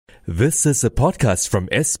This is a podcast from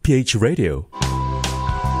SPH Radio.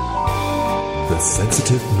 The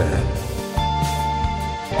Sensitive Man.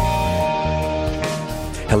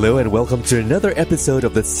 Hello and welcome to another episode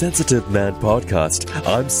of the Sensitive Man podcast.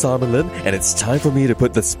 I'm Simon Lim and it's time for me to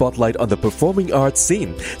put the spotlight on the performing arts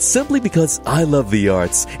scene simply because I love the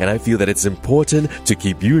arts and I feel that it's important to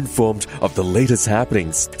keep you informed of the latest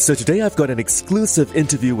happenings. So today I've got an exclusive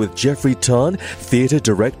interview with Jeffrey Tan, theatre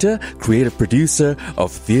director, creative producer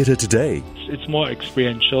of Theatre Today. It's more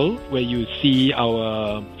experiential, where you see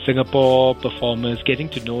our Singapore performers getting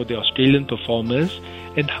to know the Australian performers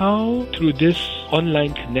and how through this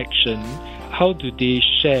online connection, how do they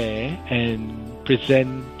share and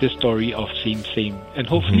present the story of Same. And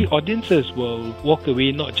hopefully audiences will walk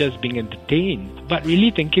away not just being entertained, but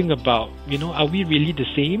really thinking about, are we really the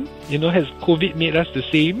same? Has COVID made us the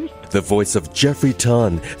same? The voice of Jeffrey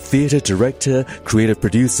Tan, theatre director, creative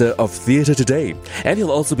producer of Theatre Today. And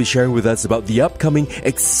he'll also be sharing with us about the upcoming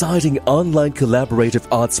exciting online collaborative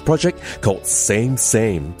arts project called Same.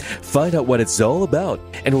 Find out what it's all about.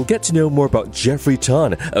 And we'll get to know more about Jeffrey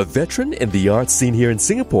Tan, a veteran in the arts scene here in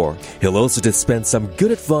Singapore. He'll also dispense some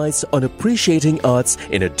good advice on appreciating arts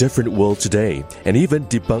in a different world today. And even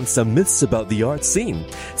debunk some myths about the arts scene.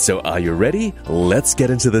 So are you ready? Let's get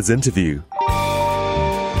into this interview.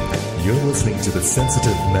 You're listening to The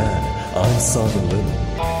Sensitive Man. I'm Simon Lim.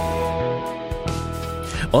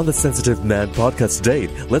 On The Sensitive Man podcast today,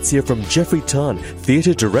 let's hear from Jeffrey Tan,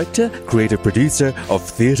 theatre director, creative producer of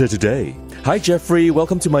Theatre Today. Hi Jeffrey,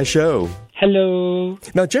 welcome to my show. Hello.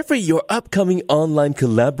 Now, Jeffrey, your upcoming online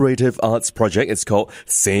collaborative arts project is called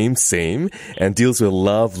Same and deals with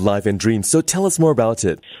love, life and dreams. So tell us more about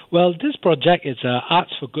it. Well, this project is an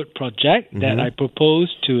Arts for Good project that I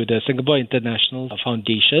proposed to the Singapore International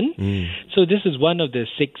Foundation. So this is one of the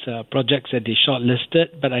 6 projects that they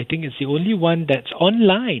shortlisted, but I think it's the only one that's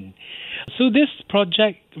online. So this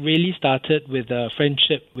project really started with a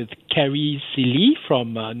friendship with Carrie Seeley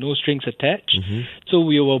from No Strings Attached. So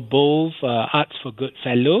we were both Arts for Good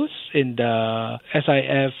fellows in the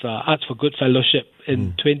SIF Arts for Good Fellowship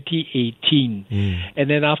in 2018. And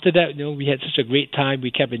then after that, we had such a great time.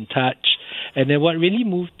 We kept in touch. And then what really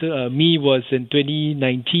moved me was in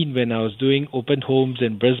 2019 when I was doing open homes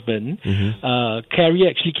in Brisbane. Carrie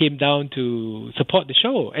actually came down to support the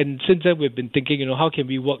show. And since then, we've been thinking, how can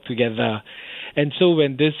we work together? And so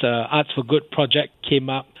when this Arts for Good project came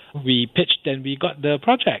up, we pitched and we got the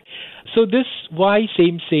project. So this why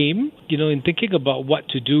Same, in thinking about what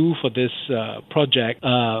to do for this project,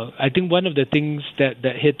 I think one of the things that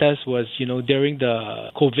hit us was, during the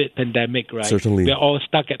COVID pandemic, right? Certainly. We're all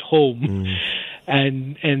stuck at home.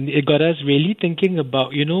 And it got us really thinking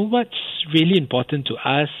about, what's really important to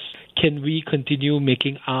us? Can we continue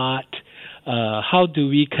making art? How do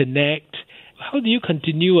we connect? How do you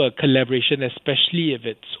continue a collaboration, especially if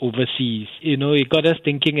it's overseas? It got us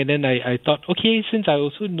thinking, and then I thought, okay, since I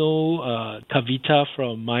also know Kavita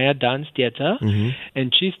from Maya Dance Theatre,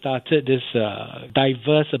 and she started this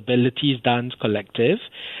Diverse Abilities Dance Collective,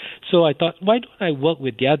 so I thought, why don't I work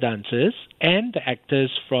with their dancers and the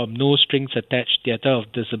actors from No Strings Attached Theatre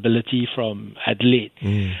of Disability from Adelaide?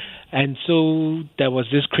 And so there was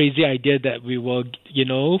this crazy idea that we will,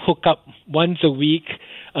 hook up once a week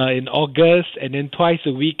in August and then twice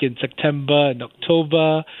a week in September and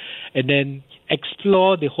October, and then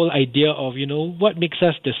explore the whole idea of, what makes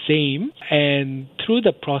us the same. And through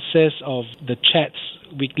the process of the chats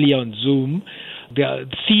weekly on Zoom, the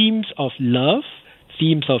themes of love,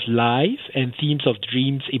 themes of life, and themes of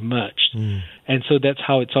dreams emerged. And so that's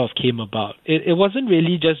how it sort of came about. It wasn't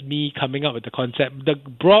really just me coming up with the concept. The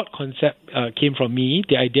broad concept came from me,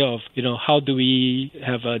 the idea of, how do we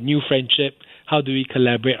have a new friendship? How do we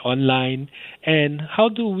collaborate online? And how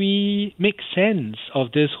do we make sense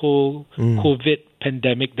of this whole COVID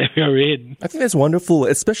pandemic that we are in? I think that's wonderful,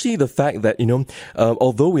 especially the fact that,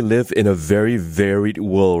 although we live in a very varied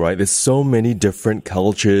world, right? There's so many different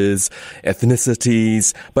cultures,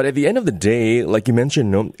 ethnicities, but at the end of the day, like you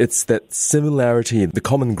mentioned, it's that similarity, the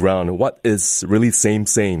common ground. What is really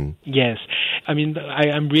same? Yes. I mean,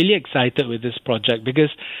 I'm really excited with this project because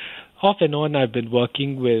off and on, I've been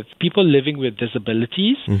working with people living with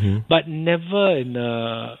disabilities, but never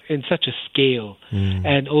in such a scale,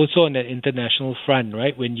 and also on an international front,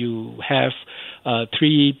 right? When you have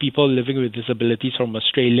 3 people living with disabilities from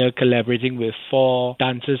Australia collaborating with 4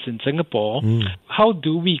 dancers in Singapore, how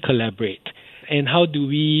do we collaborate? And how do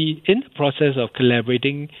we, in the process of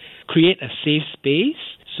collaborating, create a safe space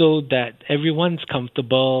so that everyone's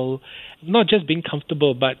comfortable, not just being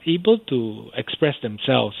comfortable, but able to express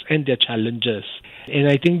themselves and their challenges. And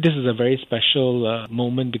I think this is a very special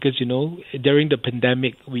moment because, during the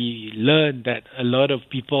pandemic, we learned that a lot of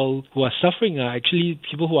people who are suffering are actually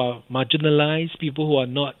people who are marginalized, people who are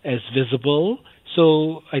not as visible.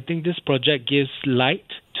 So I think this project gives light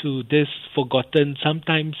to this forgotten,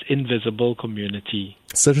 sometimes invisible community.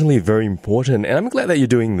 Certainly very important, and I'm glad that you're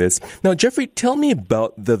doing this. Now, Jeffrey, tell me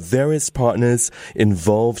about the various partners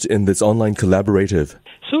involved in this online collaborative.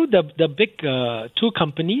 So the big two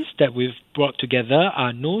companies that we've brought together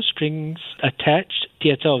are No Strings Attached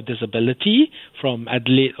Theatre of Disability from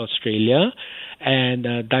Adelaide, Australia, and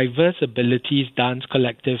Diverse Abilities Dance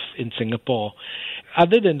Collective in Singapore.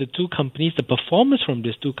 Other than the two companies, the performers from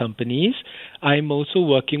these two companies, I'm also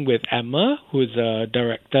working with Emma, who is a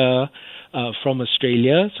director from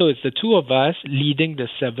Australia. So it's the two of us leading the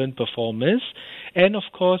 7 performers. And of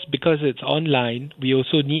course, because it's online, we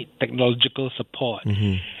also need technological support.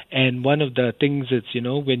 Mm-hmm. And one of the things is,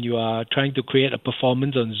 when you are trying to create a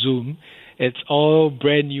performance on Zoom, it's all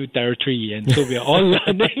brand new territory. And so we're all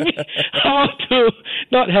learning how to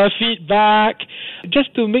not have feedback,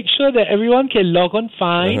 just to make sure that everyone can log on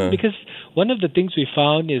fine. Because one of the things we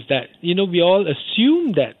found is that, we all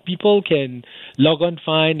assume that people can log on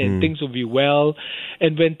fine and things will be well.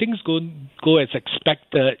 And when things go as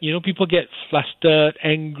expected, people get flustered,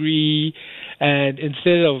 angry, and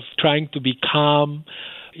instead of trying to be calm,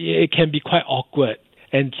 it can be quite awkward.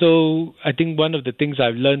 And so I think one of the things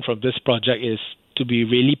I've learned from this project is to be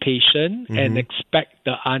really patient and expect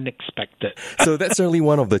the unexpected. So that's certainly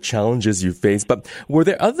one of the challenges you faced. But were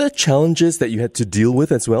there other challenges that you had to deal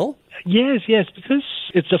with as well? Yes, because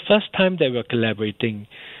it's the first time that we're collaborating.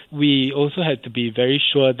 We also had to be very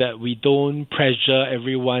sure that we don't pressure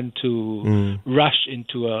everyone to rush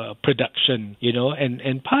into a production,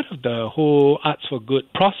 and part of the whole Arts for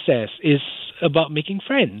Good process is about making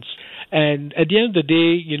friends. And at the end of the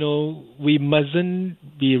day, we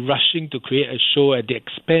mustn't be rushing to create a show at the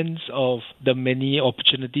expense of the many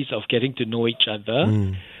opportunities of getting to know each other.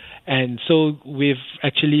 And so we've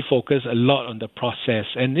actually focused a lot on the process.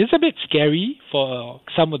 And it's a bit scary for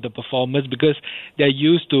some of the performers because they're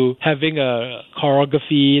used to having a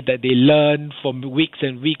choreography that they learn for weeks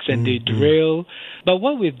and weeks and they drill. But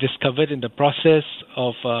what we've discovered in the process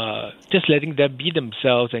of just letting them be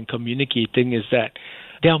themselves and communicating is that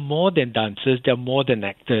they are more than dancers, they're more than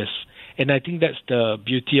actors. And I think that's the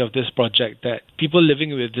beauty of this project, that people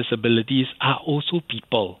living with disabilities are also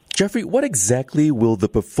people. Jeffrey, what exactly will the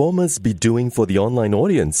performers be doing for the online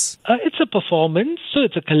audience? It's a performance, so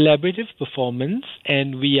it's a collaborative performance,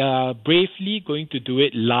 and we are bravely going to do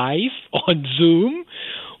it live on Zoom,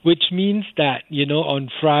 which means that,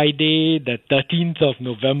 on Friday, the 13th of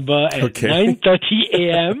November at 9:30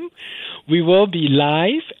 a.m., we will be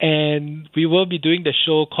live, and we will be doing the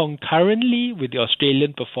show concurrently with the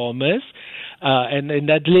Australian performers. And in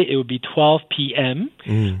Adelaide, it will be 12 p.m.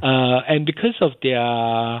 And because of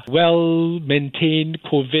their well-maintained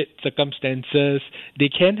COVID circumstances, they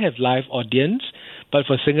can have live audience. But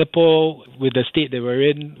for Singapore, with the state that we're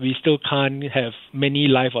in, we still can't have many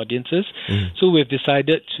live audiences. So we've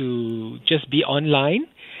decided to just be online.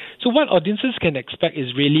 So what audiences can expect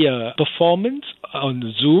is really a performance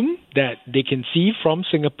on Zoom that they can see from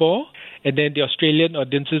Singapore, and then the Australian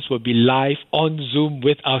audiences will be live on Zoom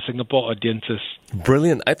with our Singapore audiences.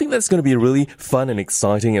 Brilliant. I think that's going to be really fun and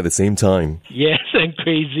exciting at the same time. Yes, and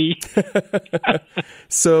crazy.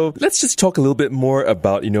 So let's just talk a little bit more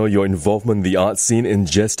about, your involvement in the art scene in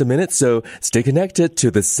just a minute. So stay connected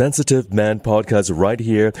to the Sensitive Man podcast right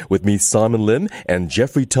here with me, Simon Lim, and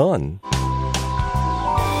Jeffrey Tan.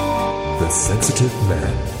 The Sensitive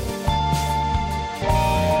Man.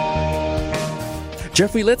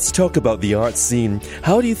 Jeffrey, let's talk about the art scene.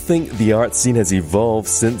 How do you think the art scene has evolved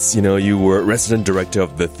since, you were resident director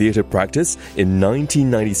of the theatre practice in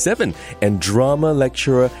 1997 and drama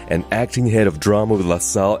lecturer and acting head of drama with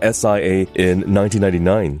LaSalle SIA in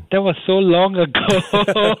 1999? That was so long ago.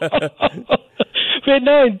 We're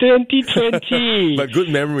now in 2020. But good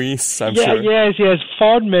memories, I'm sure. Yes.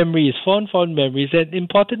 Fond memories, and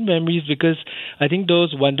important memories because I think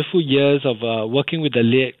those wonderful years of working with the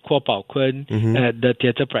late Kuo Pao Kun at the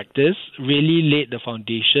theatre practice really laid the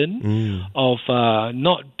foundation of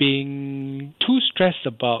not being too stressed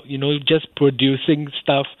about, just producing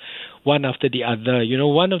stuff one after the other.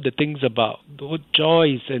 One of the things about the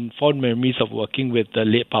joys and fond memories of working with the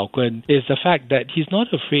late Pao Kun is the fact that he's not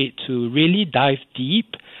afraid to really dive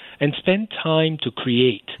deep and spend time to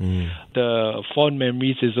create. The fond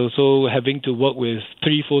memories is also having to work with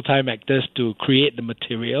 3 full-time actors to create the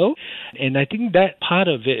material. And I think that part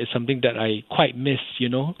of it is something that I quite miss,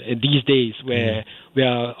 these days where we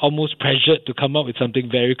are almost pressured to come up with something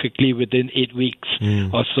very quickly within 8 weeks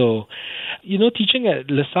or so. Teaching at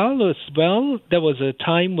LaSalle as well, there was a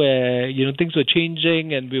time where, things were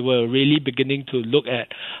changing and we were really beginning to look at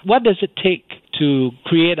what does it take to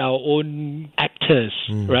create our own actors,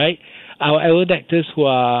 right? Our own actors who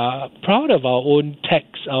are proud of our own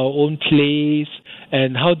texts, our own plays,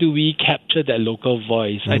 and how do we capture that local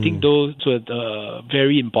voice? I think those were the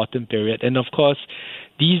very important period. And of course,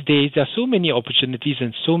 these days, there are so many opportunities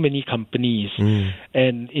and so many companies.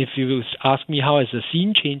 And if you ask me how has the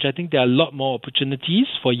scene changed, I think there are a lot more opportunities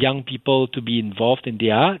for young people to be involved in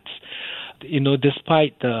the arts.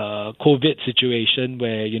 Despite the COVID situation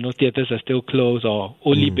where, theatres are still closed or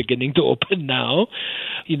only beginning to open now,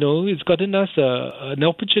 it's gotten us an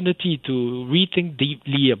opportunity to rethink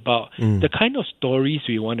deeply about the kind of stories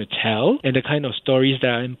we want to tell and the kind of stories that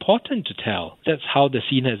are important to tell. That's how the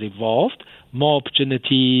scene has evolved. More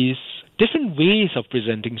opportunities, different ways of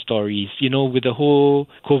presenting stories. With the whole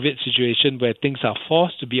COVID situation where things are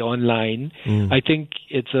forced to be online, I think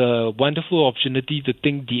it's a wonderful opportunity to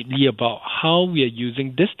think deeply about how we are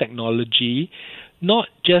using this technology, not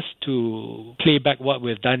just to play back what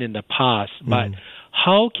we've done in the past, but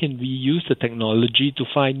how can we use the technology to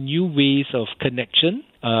find new ways of connection?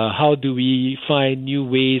 How do we find new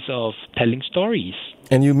ways of telling stories?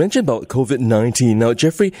 And you mentioned about COVID-19. Now,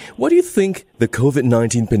 Jeffrey, what do you think the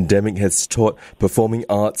COVID-19 pandemic has taught performing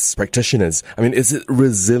arts practitioners? I mean, is it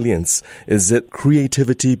resilience? Is it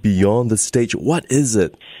creativity beyond the stage? What is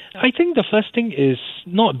it? I think the first thing is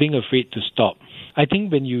not being afraid to stop. I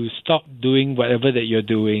think when you stop doing whatever that you're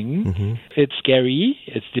doing, it's scary,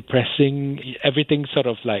 it's depressing, everything sort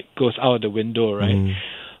of like goes out the window, right?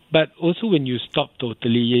 But also when you stop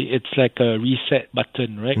totally, it's like a reset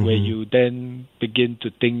button, right? Where you then begin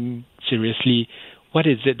to think seriously, what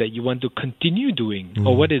is it that you want to continue doing?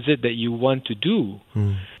 Or what is it that you want to do?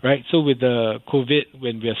 Right? So with the COVID,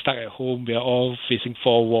 when we are stuck at home, we are all facing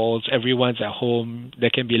 4 walls, everyone's at home, there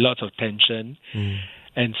can be lots of tension.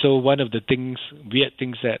 And so one of the weird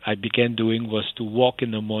things that I began doing was to walk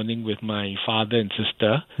in the morning with my father and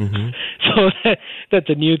sister. So that's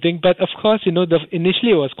a new thing. But of course,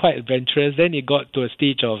 initially it was quite adventurous. Then it got to a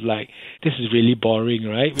stage of like, this is really boring,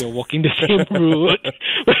 right? We're walking the same route,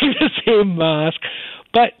 wearing the same mask.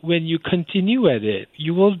 But when you continue at it,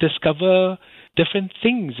 you will discover different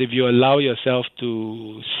things if you allow yourself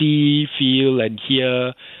to see, feel, and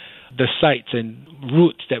hear the sights and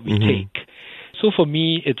routes that we take. So for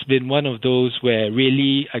me, it's been one of those where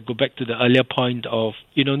really I go back to the earlier point of,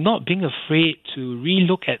 not being afraid to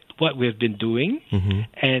relook at what we've been doing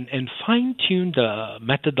and fine-tune the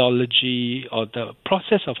methodology or the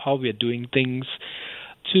process of how we're doing things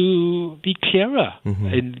to be clearer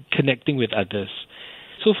in connecting with others.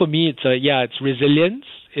 So for me, it's resilience.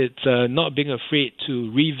 It's not being afraid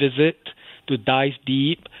to revisit, to dive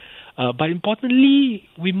deep. But importantly,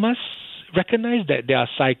 we must recognize that there are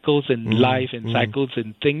cycles in life and cycles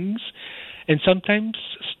in things, and sometimes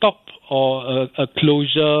stop or a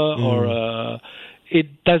closure or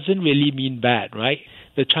it doesn't really mean bad, right?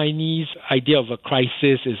 The Chinese idea of a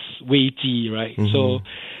crisis is weighty, right? So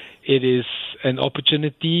it is an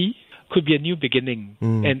opportunity, could be a new beginning.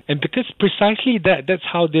 And because precisely that's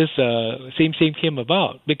how this Same came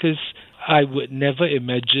about, because I would never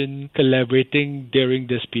imagine collaborating during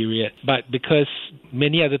this period. But because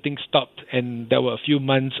many other things stopped and there were a few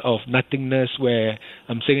months of nothingness where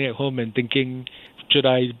I'm sitting at home and thinking, should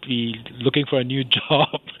I be looking for a new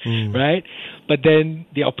job, right? But then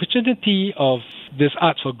the opportunity of this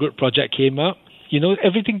Arts for Good project came up.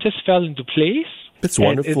 Everything just fell into place. That's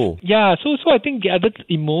wonderful. So I think the other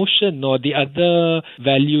emotion or the other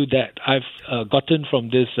value that I've gotten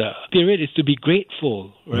from this period is to be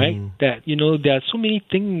grateful, right? That, there are so many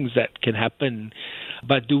things that can happen,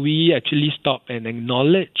 but do we actually stop and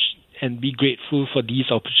acknowledge and be grateful for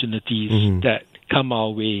these opportunities that come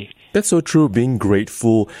our way? That's so true, being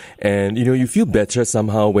grateful. And, you feel better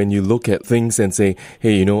somehow when you look at things and say,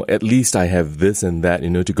 hey, at least I have this and that,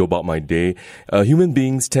 to go about my day. Human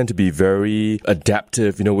beings tend to be very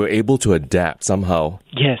adaptive. We're able to adapt somehow.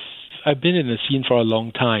 Yes. I've been in the scene for a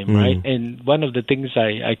long time, right? And one of the things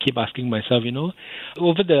I keep asking myself,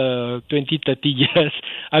 over the 20, 30 years,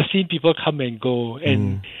 I've seen people come and go.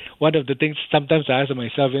 And one of the things sometimes I ask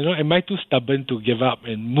myself, am I too stubborn to give up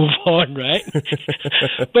and move on, right?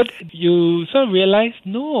 But you sort of realize,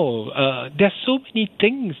 no, there's so many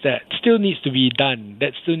things that still needs to be done,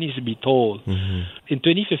 that still needs to be told. In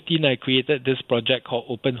 2015, I created this project called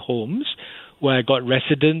Open Homes, where I got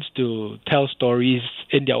residents to tell stories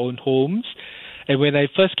in their own homes. And when I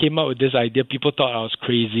first came up with this idea, people thought I was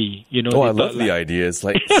crazy. I love the idea. It's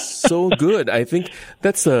so good. I think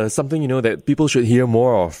that's something, that people should hear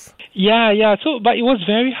more of. Yeah. But it was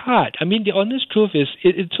very hard. I mean, the honest truth is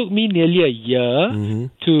it took me nearly a year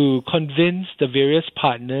to convince the various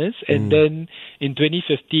partners. And then in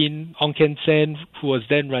 2015, Ong Ken Sen, who was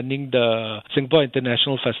then running the Singapore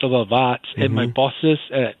International Festival of Arts, and my bosses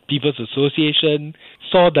at People's Association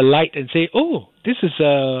saw the light and say, oh, this is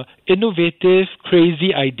a innovative,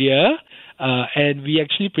 crazy idea. And we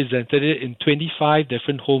actually presented it in 25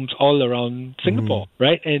 different homes all around Singapore,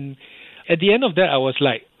 right? And at the end of that, I was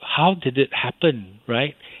like, how did it happen,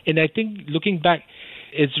 right? And I think looking back,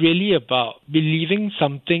 it's really about believing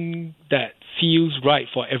something that feels right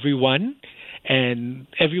for everyone. And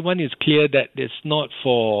everyone is clear that it's not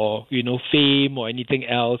for, fame or anything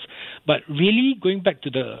else, but really going back to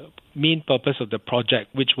the main purpose of the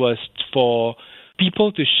project, which was for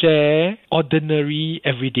people to share ordinary,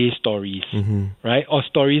 everyday stories, right? Or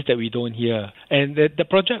stories that we don't hear. And the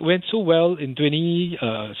project went so well in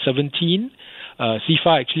 2017.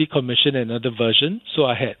 CIFA actually commissioned another version. So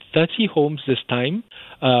I had 30 homes this time,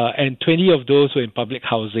 and 20 of those were in public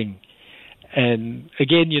housing. And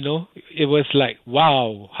again, it was like,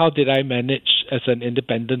 wow, how did I manage as an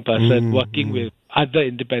independent person working with other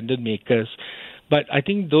independent makers? But I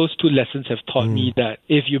think those two lessons have taught me that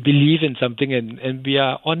if you believe in something and we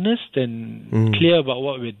are honest and clear about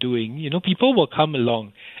what we're doing, people will come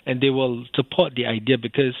along and they will support the idea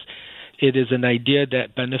because it is an idea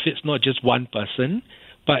that benefits not just one person,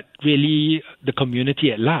 but really the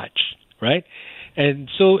community at large, right? And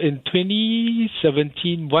so in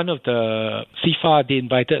 2017, one of the CIFA, they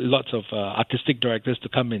invited lots of artistic directors to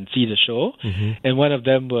come and see the show. And one of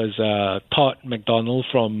them was Todd McDonald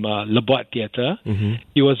from Le Boîte Theatre.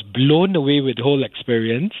 He was blown away with the whole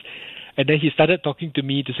experience. And then he started talking to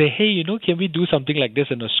me to say, hey, can we do something like this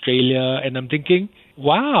in Australia? And I'm thinking,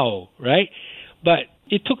 wow, right? But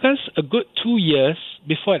it took us a good 2 years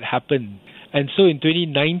before it happened. And so in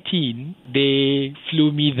 2019, they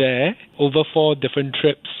flew me there over 4 different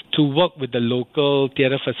trips to work with the local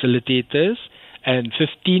theatre facilitators and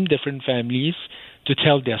 15 different families to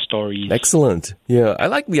tell their stories. Excellent. Yeah, I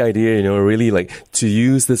like the idea, really to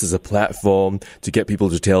use this as a platform to get people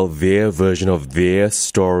to tell their version of their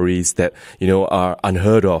stories that, are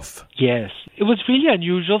unheard of. Yes. It was really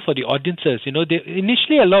unusual for the audiences.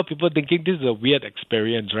 Initially a lot of people thinking this is a weird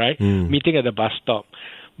experience, right? Meeting at a bus stop.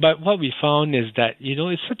 But what we found is that,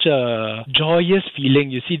 it's such a joyous feeling.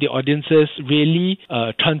 You see the audiences really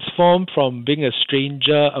transform from being a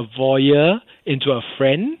stranger, a voyeur, into a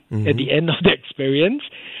friend at the end of the experience.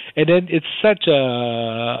 And then it's such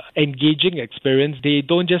a engaging experience. They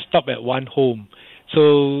don't just stop at one home.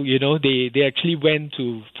 So, they actually went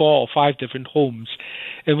to 4 or 5 different homes.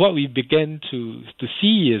 And what we began to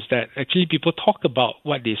see is that actually people talk about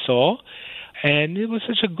what they saw. And it was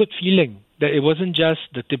such a good feeling that it wasn't just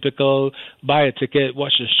the typical buy a ticket,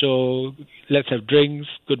 watch the show, let's have drinks,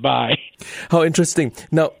 goodbye. How interesting.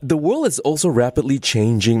 Now, the world is also rapidly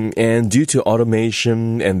changing, and due to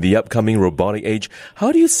automation and the upcoming robotic age,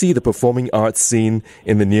 how do you see the performing arts scene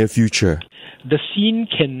in the near future? The scene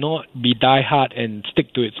cannot be die-hard and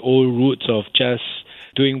stick to its old roots of just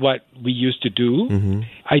doing what we used to do.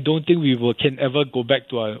 I don't think we can ever go back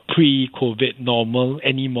to a pre-COVID normal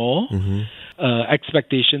anymore.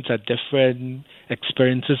 Expectations are different,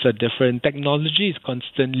 experiences are different, technology is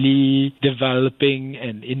constantly developing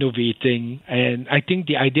and innovating, and I think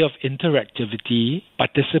the idea of interactivity,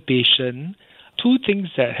 participation, 2 things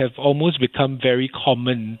that have almost become very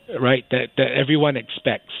common, right, that everyone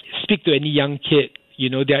expects. Speak to any young kid,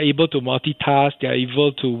 they are able to multitask, they are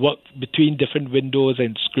able to work between different windows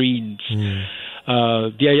and screens.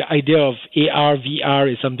 The idea of AR,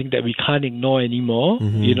 VR is something that we can't ignore anymore.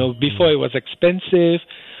 Before it was expensive,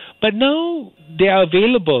 but now they are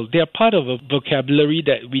available. They are part of a vocabulary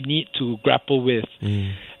that we need to grapple with.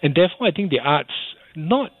 And therefore, I think the arts,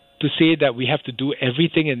 not to say that we have to do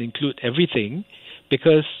everything and include everything,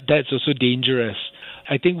 because that's also dangerous.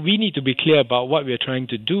 I think we need to be clear about what we're trying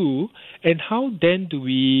to do, and how then do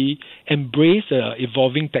we embrace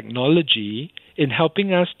evolving technology in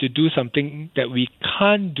helping us to do something that we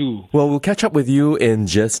can't do. Well, we'll catch up with you in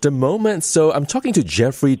just a moment. So I'm talking to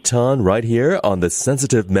Jeffrey Tan right here on the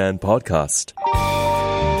Sensitive Man podcast.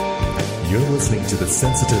 You're listening to The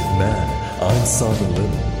Sensitive Man. I'm Simon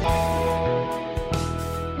Lim.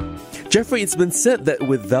 Jeffrey, it's been said that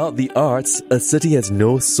without the arts, a city has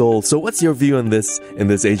no soul. So what's your view on this in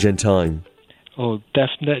this age and time? Oh,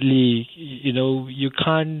 definitely. You know, you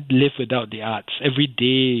can't live without the arts. Every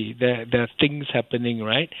day there are things happening,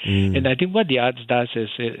 right? And I think what the arts does is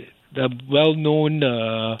the well-known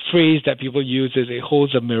phrase that people use is it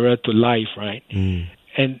holds a mirror to life, right?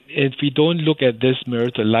 And if we don't look at this mirror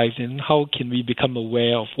to life, then how can we become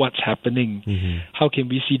aware of what's happening? How can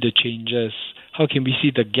we see the changes? How can we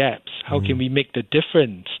see the gaps? How can we make the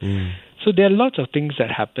difference? So there are lots of things that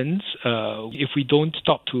happens if we don't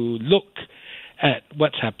stop to look at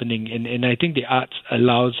what's happening. And I think the arts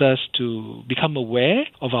allows us to become aware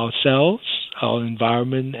of ourselves, our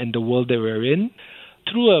environment, and the world that we're in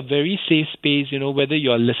through a very safe space, you know, whether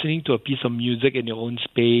you're listening to a piece of music in your own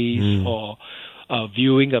space or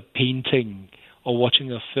viewing a painting or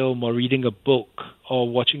watching a film or reading a book or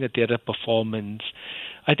watching a theatre performance.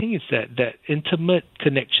 I think it's that intimate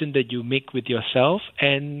connection that you make with yourself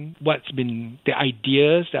and what's been the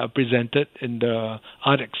ideas that are presented in the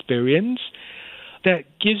art experience that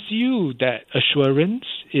gives you that assurance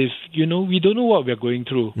if, you know, we don't know what we're going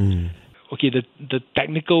through. Okay, the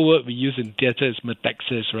technical word we use in theatre is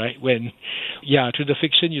metaxis, right? When, through the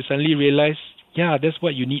fiction you suddenly realize, that's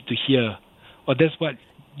what you need to hear or that's what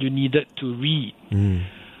you needed to read.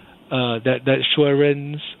 That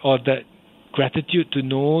assurance or that gratitude to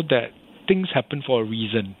know that things happen for a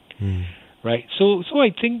reason, right? So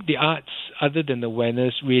I think the arts, other than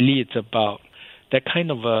awareness, really it's about that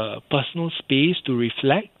kind of a personal space to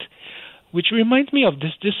reflect, which reminds me of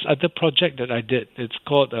this other project that I did. It's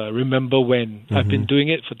called Remember When. I've been doing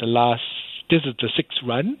it for this is the 6th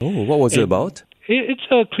run. Oh, what was it about? It's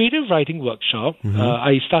a creative writing workshop.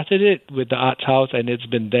 I started it with the Arts House and it's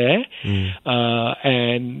been there.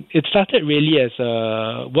 And it started really as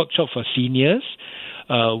a workshop for seniors,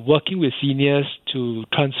 working with seniors to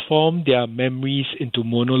transform their memories into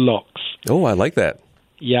monologues. Oh, I like that.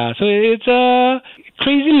 Yeah, so it's a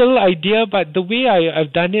crazy little idea, but the way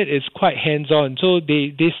I've done it is quite hands-on. So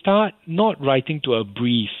they start not writing to a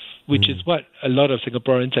brief, which is what a lot of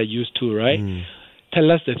Singaporeans are used to, right? Tell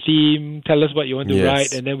us the theme, tell us what you want to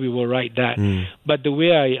write, and then we will write that. But the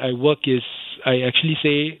way I work is I actually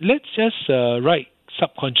say, let's just write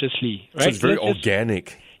subconsciously, right? So it's very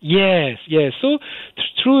organic. Yes. So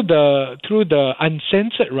through the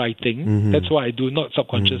uncensored writing, that's what I do, not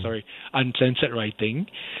subconscious, uncensored writing,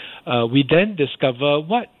 we then discover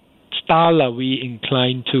what style are we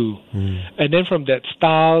inclined to. And then from that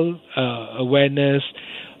style, awareness,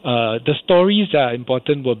 the stories that are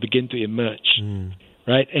important will begin to emerge.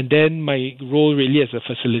 Right? And then my role really as a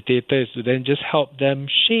facilitator is to then just help them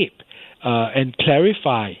shape and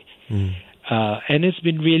clarify. And it's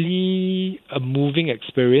been really a moving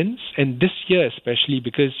experience. And this year especially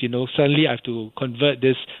because, you know, suddenly I have to convert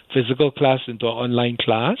this physical class into an online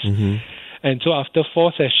class. And so after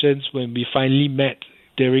 4 sessions, when we finally met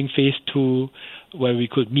during phase 2, where we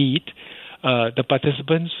could meet, the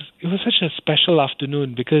participants, it was such a special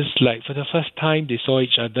afternoon because, like, for the first time, they saw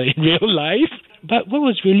each other in real life. But what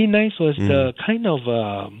was really nice was the kind of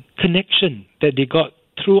connection that they got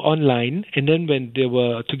through online. And then when they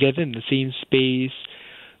were together in the same space,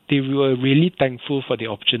 they were really thankful for the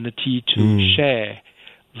opportunity to share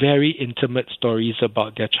very intimate stories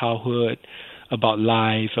about their childhood, about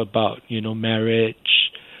life, about, you know, marriage,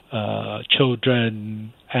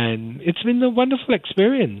 children, and it's been a wonderful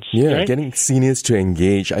experience. Yeah, right? Getting seniors to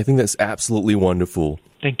engage, I think that's absolutely wonderful.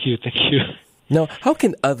 Thank you. Now, how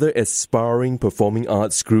can other aspiring performing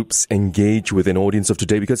arts groups engage with an audience of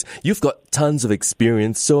today? Because you've got tons of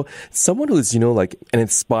experience. So someone who is, you know, like an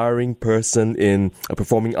inspiring person in a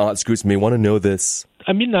performing arts groups may want to know this.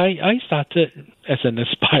 I mean, I started as an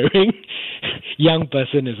aspiring young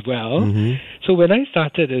person as well. So when I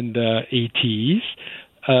started in the 80s,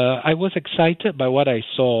 I was excited by what I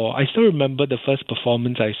saw. I still remember the first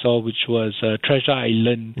performance I saw, which was Treasure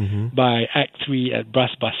Island by Act 3 at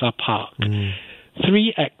Bras Basah Park.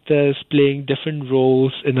 3 actors playing different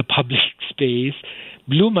roles in a public space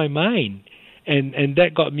blew my mind. And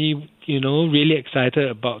that got me, you know, really excited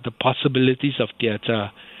about the possibilities of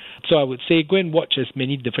theatre. So I would say go and watch as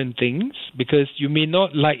many different things because you may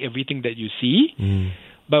not like everything that you see.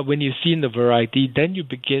 But when you see in the variety, then you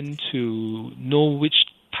begin to know which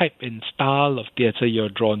type and style of theatre you're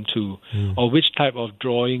drawn to, or which type of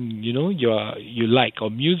drawing, you like, or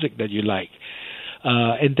music that you like.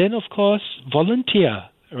 And then, of course, volunteer,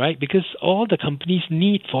 right? Because all the companies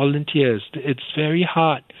need volunteers. It's very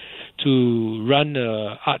hard to run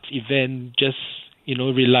an arts event just,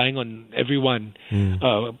 relying on everyone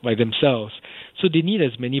by themselves. So they need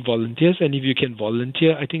as many volunteers, and if you can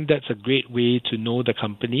volunteer, I think that's a great way to know the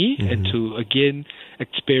company and to, again,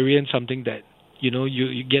 experience something that,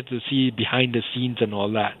 you get to see behind the scenes and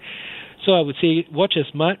all that. So I would say watch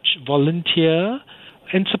as much, volunteer,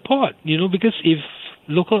 and support, because if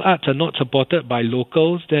local arts are not supported by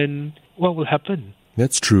locals, then what will happen?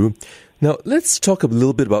 That's true. Now, let's talk a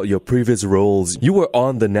little bit about your previous roles. You were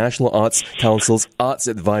on the National Arts Council's Arts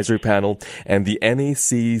Advisory Panel and the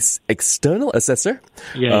NAC's External Assessor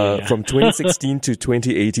from 2016 to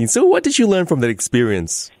 2018. So what did you learn from that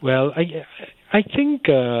experience? Well, I think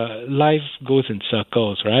life goes in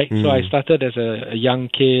circles, right? So I started as a young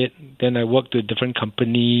kid, then I worked with different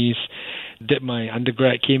companies, did my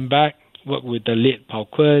undergrad, came back, worked with the late Pao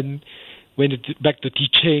Kun, went back to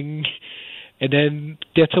teaching, and then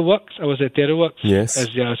TheatreWorks. I was at TheatreWorks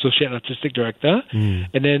as the Associate Artistic Director.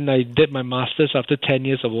 And then I did my Master's after 10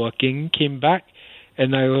 years of working, came back,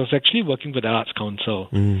 and I was actually working with the Arts Council.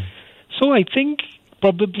 So I think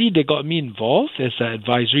probably they got me involved as an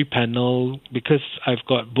advisory panel because I've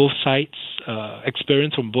got both sides,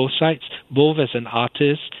 experience from both sides, both as an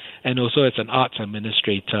artist and also as an arts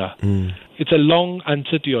administrator. It's a long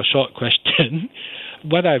answer to your short question.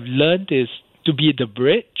 What I've learned is to be the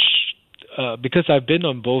bridge, because I've been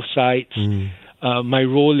on both sides. My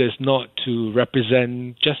role is not to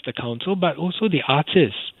represent just the council, but also the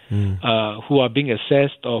artists who are being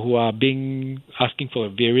assessed or who are asking for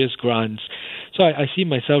various grants. So I see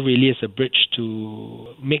myself really as a bridge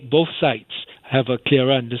to make both sides have a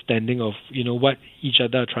clearer understanding of what each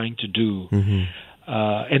other are trying to do.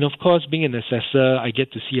 And of course, being an assessor, I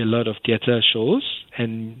get to see a lot of theatre shows,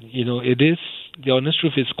 and it is, the honest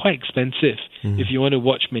truth, is quite expensive if you want to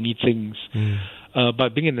watch many things.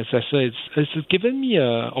 But being an assessor, it's given me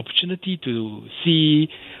an opportunity to see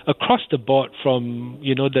across the board, from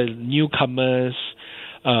the newcomers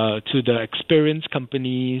to the experienced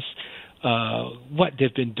companies, what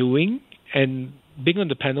they've been doing. And being on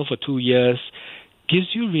the panel for 2 years gives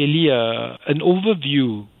you really an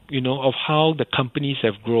overview of how the companies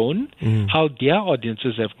have grown, how their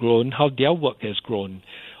audiences have grown, how their work has grown,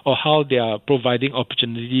 or how they are providing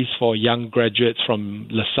opportunities for young graduates from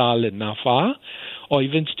LaSalle and NAFA, or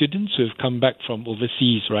even students who have come back from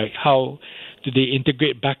overseas, right? How do they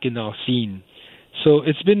integrate back in our scene? So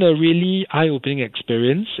it's been a really eye-opening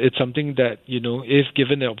experience. It's something that, if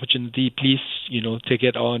given the opportunity, please, take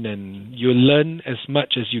it on, and you'll learn as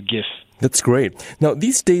much as you give. That's great. Now,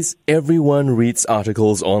 these days, everyone reads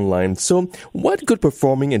articles online. So what good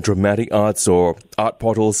performing and dramatic arts or art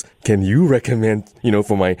portals can you recommend,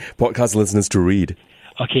 for my podcast listeners to read?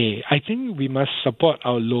 Okay, I think we must support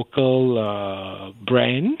our local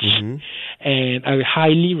brands, and I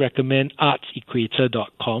highly recommend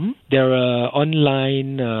artsequator.com. They're an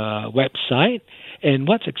online website, and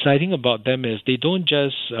what's exciting about them is they don't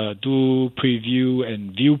just do preview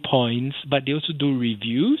and viewpoints, but they also do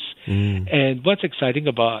reviews. And what's exciting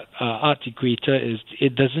about Arts Equator is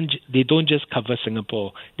they don't just cover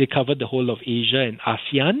Singapore, they cover the whole of Asia and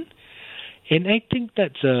ASEAN. And I think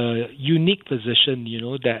that's a unique position,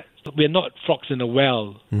 that we're not frogs in a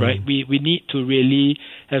well, right? We need to really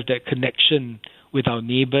have that connection with our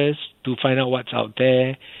neighbors to find out what's out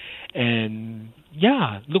there and,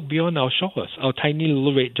 look beyond our shores, our tiny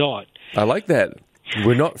little red dot. I like that.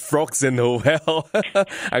 We're not frogs in the well.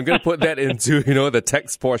 I'm going to put that into, the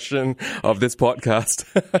text portion of this podcast.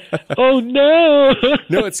 Oh, no.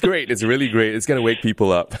 No, it's great. It's really great. It's going to wake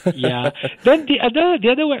people up. Yeah. Then the other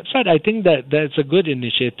website, I think that's a good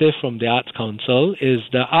initiative from the Arts Council, is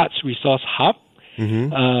the Arts Resource Hub.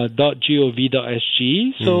 .gov.sg.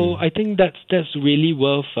 So I think that's really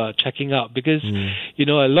worth checking out, because a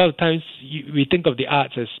lot of times we think of the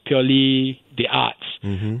arts as purely the arts,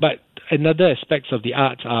 but another aspects of the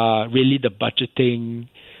arts are really the budgeting,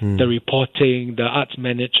 the reporting, the arts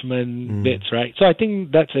management bits, right? So I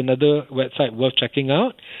think that's another website worth checking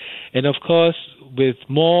out. And of course, with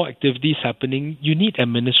more activities happening, you need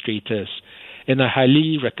administrators. And I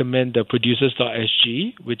highly recommend the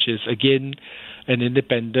producers.sg, which is, again, an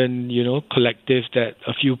independent, collective that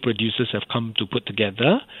a few producers have come to put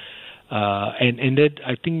together. And that,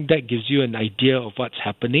 I think that gives you an idea of what's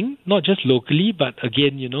happening, not just locally, but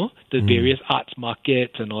again, the various arts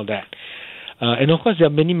markets and all that. And of course, there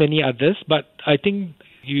are many, many others, but I think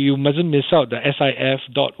you mustn't miss out the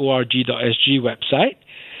sif.org.sg website.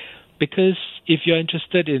 Because if you're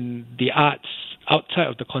interested in the arts outside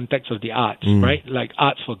of the context of the arts, right, like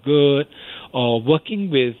Arts for Good, or working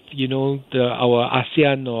with, our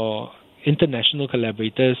ASEAN or international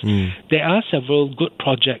collaborators, there are several good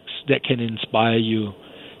projects that can inspire you.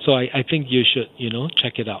 So I think you should,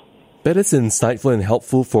 check it out. That is insightful and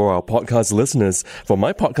helpful for our podcast listeners. For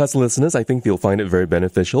my podcast listeners, I think they'll find it very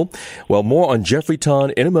beneficial. Well, more on Jeffrey Tan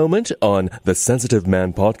in a moment on The Sensitive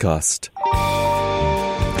Man podcast.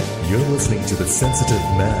 You're listening to The Sensitive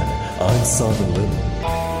Man. I'm Simon Lim.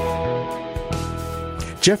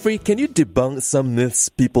 Jeffrey, can you debunk some myths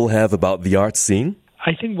people have about the art scene?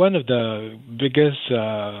 I think one of the biggest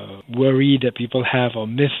worry that people have or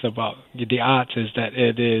myths about the arts is that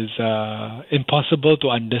it is impossible to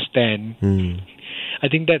understand. I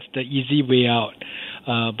think that's the easy way out.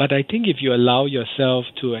 But I think if you allow yourself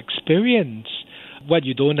to experience what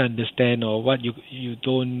you don't understand or what you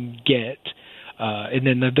don't get in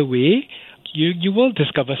another way, you will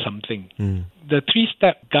discover something. The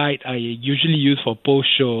 3-step guide I usually use for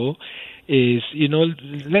post-show is,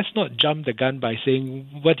 let's not jump the gun by saying,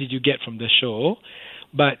 what did you get from the show?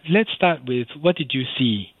 But let's start with, what did you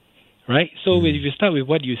see? Right? So if you start with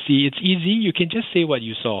what you see, it's easy. You can just say what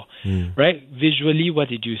you saw. Right? Visually, what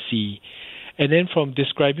did you see? And then from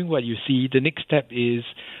describing what you see, the next step is,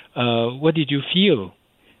 what did you feel?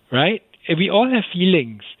 Right? And we all have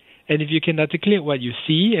feelings. And if you can articulate what you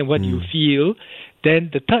see and what you feel,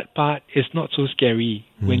 then the third part is not so scary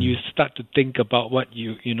when you start to think about what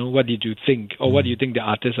what did you think or what do you think the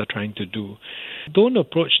artists are trying to do. Don't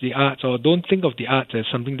approach the arts or don't think of the arts as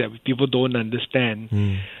something that people don't understand.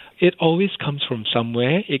 It always comes from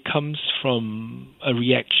somewhere. It comes from a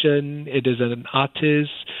reaction. It is an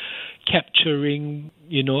artist capturing,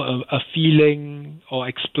 a feeling or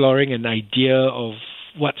exploring an idea of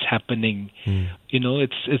what's happening.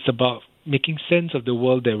 It's about making sense of the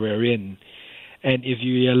world that we're in. And if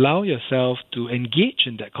you allow yourself to engage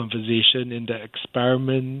in that conversation, in that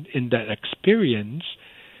experiment, in that experience,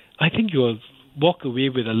 I think you'll walk away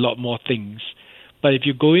with a lot more things. But if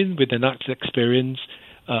you go in with an arts experience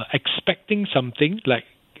expecting something like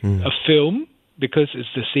a film, because it's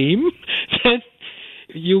the same, then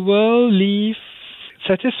you will leave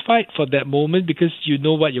satisfied for that moment because you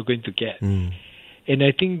know what you're going to get. And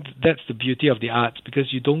I think that's the beauty of the arts,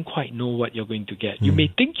 because you don't quite know what you're going to get. You may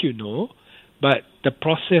think you know, but the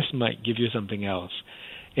process might give you something else.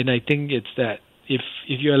 And I think it's that if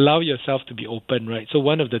you allow yourself to be open, right? So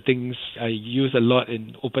one of the things I use a lot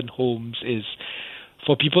in open homes is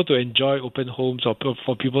for people to enjoy open homes or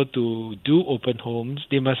for people to do open homes,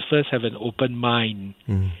 they must first have an open mind.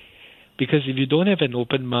 Because if you don't have an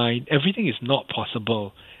open mind, everything is not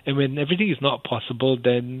possible. And when everything is not possible,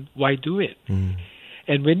 then why do it?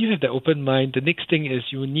 And when you have the open mind, the next thing is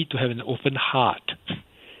you need to have an open heart.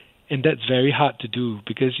 And that's very hard to do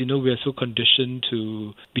because, we are so conditioned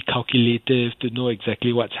to be calculative, to know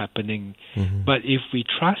exactly what's happening. But if we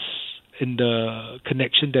trust in the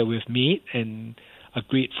connection that we've made and are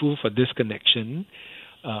grateful for this connection,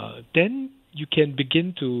 then you can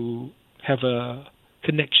begin to have a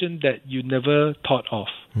connection that you never thought of,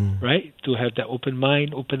 right? To have that open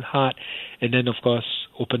mind, open heart, and then, of course,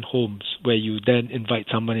 open homes where you then invite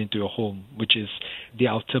someone into your home, which is the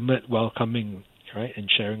ultimate welcoming, right, and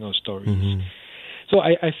sharing our stories. So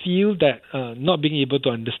I feel that not being able to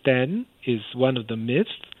understand is one of the myths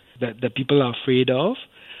that people are afraid of.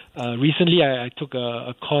 Recently, I took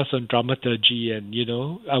a course on dramaturgy, and,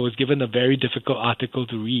 I was given a very difficult article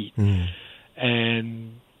to read.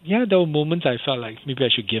 And, there were moments I felt like maybe I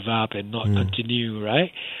should give up and not continue,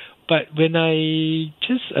 right? But when I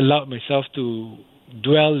just allowed myself to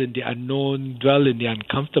dwell in the unknown, dwell in the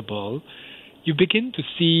uncomfortable, you begin to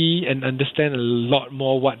see and understand a lot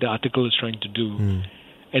more what the article is trying to do.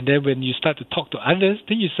 And then when you start to talk to others,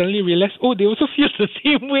 then you suddenly realize, they also feel the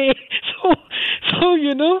same way. So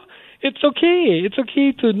it's okay. It's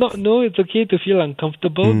okay to not know. It's okay to feel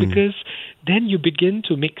uncomfortable because then you begin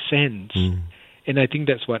to make sense. And I think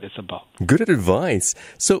that's what it's about. Good advice.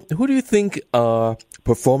 So who do you think are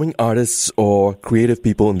performing artists or creative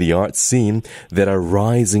people in the art scene that are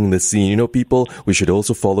rising in the scene? People we should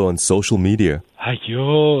also follow on social media.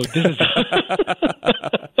 Aiyo, this is...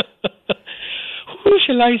 Who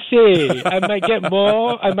shall I say? I might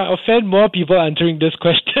offend more people answering this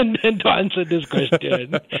question than to answer this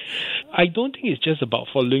question. I don't think it's just about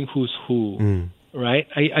following who's who, right?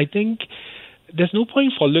 I think there's no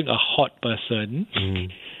point following a hot person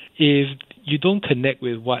if you don't connect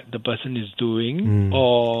with what the person is doing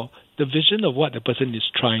or the vision of what the person is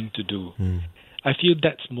trying to do. I feel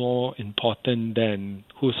that's more important than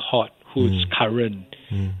who's hot, who's current,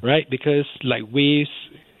 right? Because like waves,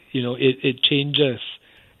 it changes,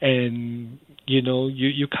 and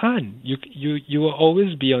you can't. You will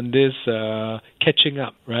always be on this catching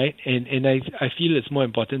up, right? And I feel it's more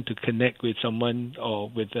important to connect with someone or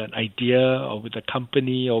with an idea or with a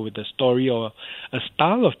company or with a story or a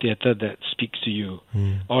style of theatre that speaks to you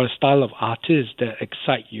or a style of artist that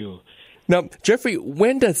excite you. Now, Jeffrey,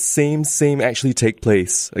 when does Same actually take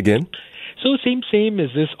place again? So Same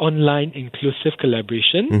is this online inclusive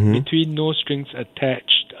collaboration between No Strings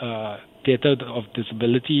Attached Theatre of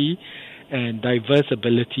Disability and Diverse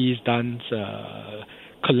Abilities Dance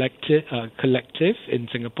Collective in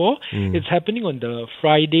Singapore. It's happening on the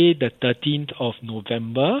Friday, the 13th of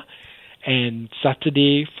November, and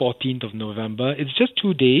Saturday, 14th of November. It's just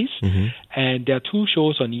 2 days, and there are 2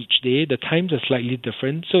 shows on each day. The times are slightly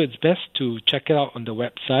different, so it's best to check it out on the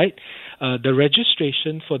website. The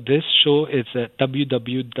registration for this show is at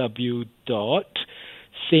www.same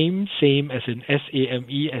as in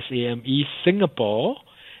SAME Singapore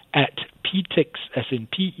at PTIX as in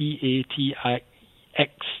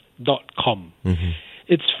PEATIX.com.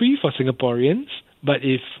 It's free for Singaporeans, but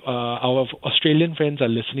if our Australian friends are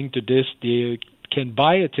listening to this, they can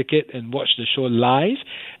buy a ticket and watch the show live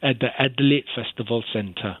at the Adelaide Festival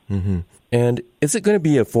Centre. And is it going to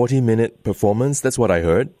be a 40-minute performance? That's what I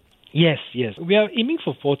heard. Yes. We are aiming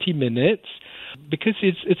for 40 minutes because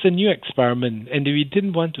it's a new experiment, and we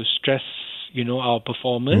didn't want to stress, our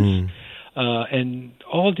performers. And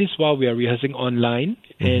all this while we are rehearsing online.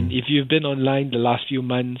 And if you've been online the last few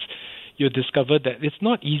months, you'll discover that it's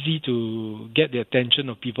not easy to get the attention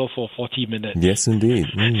of people for 40 minutes. Yes, indeed.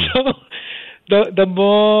 So the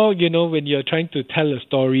more, when you're trying to tell a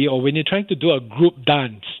story or when you're trying to do a group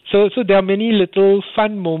dance. So there are many little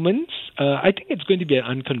fun moments. I think it's going to be an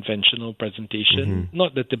unconventional presentation,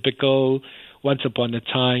 not the typical once upon a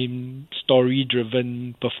time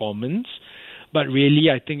story-driven performance. But really,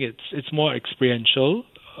 I think it's more experiential,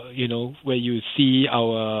 where you see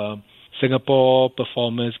our Singapore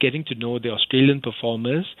performers getting to know the Australian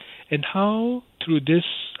performers and how through this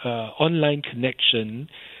online connection,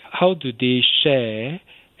 how do they share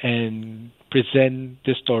and present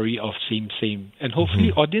the story of Same. And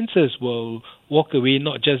hopefully audiences will walk away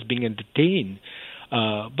not just being entertained,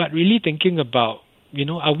 but really thinking about,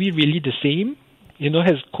 are we really the same?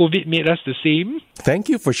 Has COVID made us the same? Thank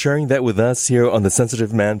you for sharing that with us here on the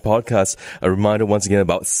Sensitive Man podcast. A reminder once again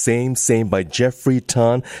about Same by Jeffrey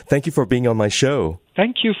Tan. Thank you for being on my show.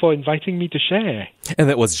 Thank you for inviting me to share. And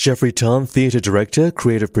that was Jeffrey Tan, theatre director,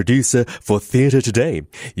 creative producer for Theatre Today.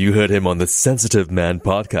 You heard him on the Sensitive Man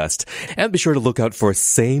podcast. And be sure to look out for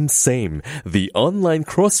Same, the online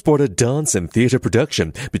cross-border dance and theatre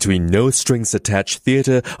production between No Strings Attached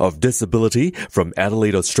Theatre of Disability from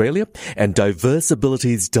Adelaide, Australia, and Diverse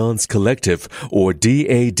Abilities Dance Collective, or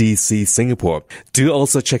DADC Singapore. Do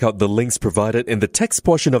also check out the links provided in the text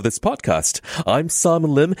portion of this podcast. I'm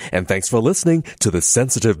Simon Lim, and thanks for listening to the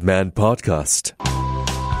Sensitive Man podcast.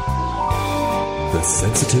 The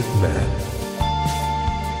Sensitive Man.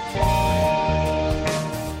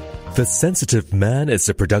 The Sensitive Man is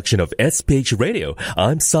a production of SPH Radio.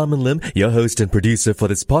 I'm Simon Lim, your host and producer for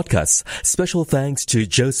this podcast. Special thanks to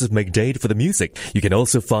Joseph McDade for the music. You can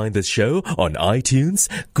also find this show on iTunes,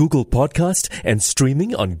 Google Podcast, and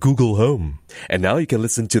streaming on Google Home. And now you can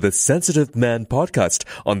listen to the Sensitive Man podcast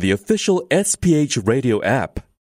on the official SPH Radio app.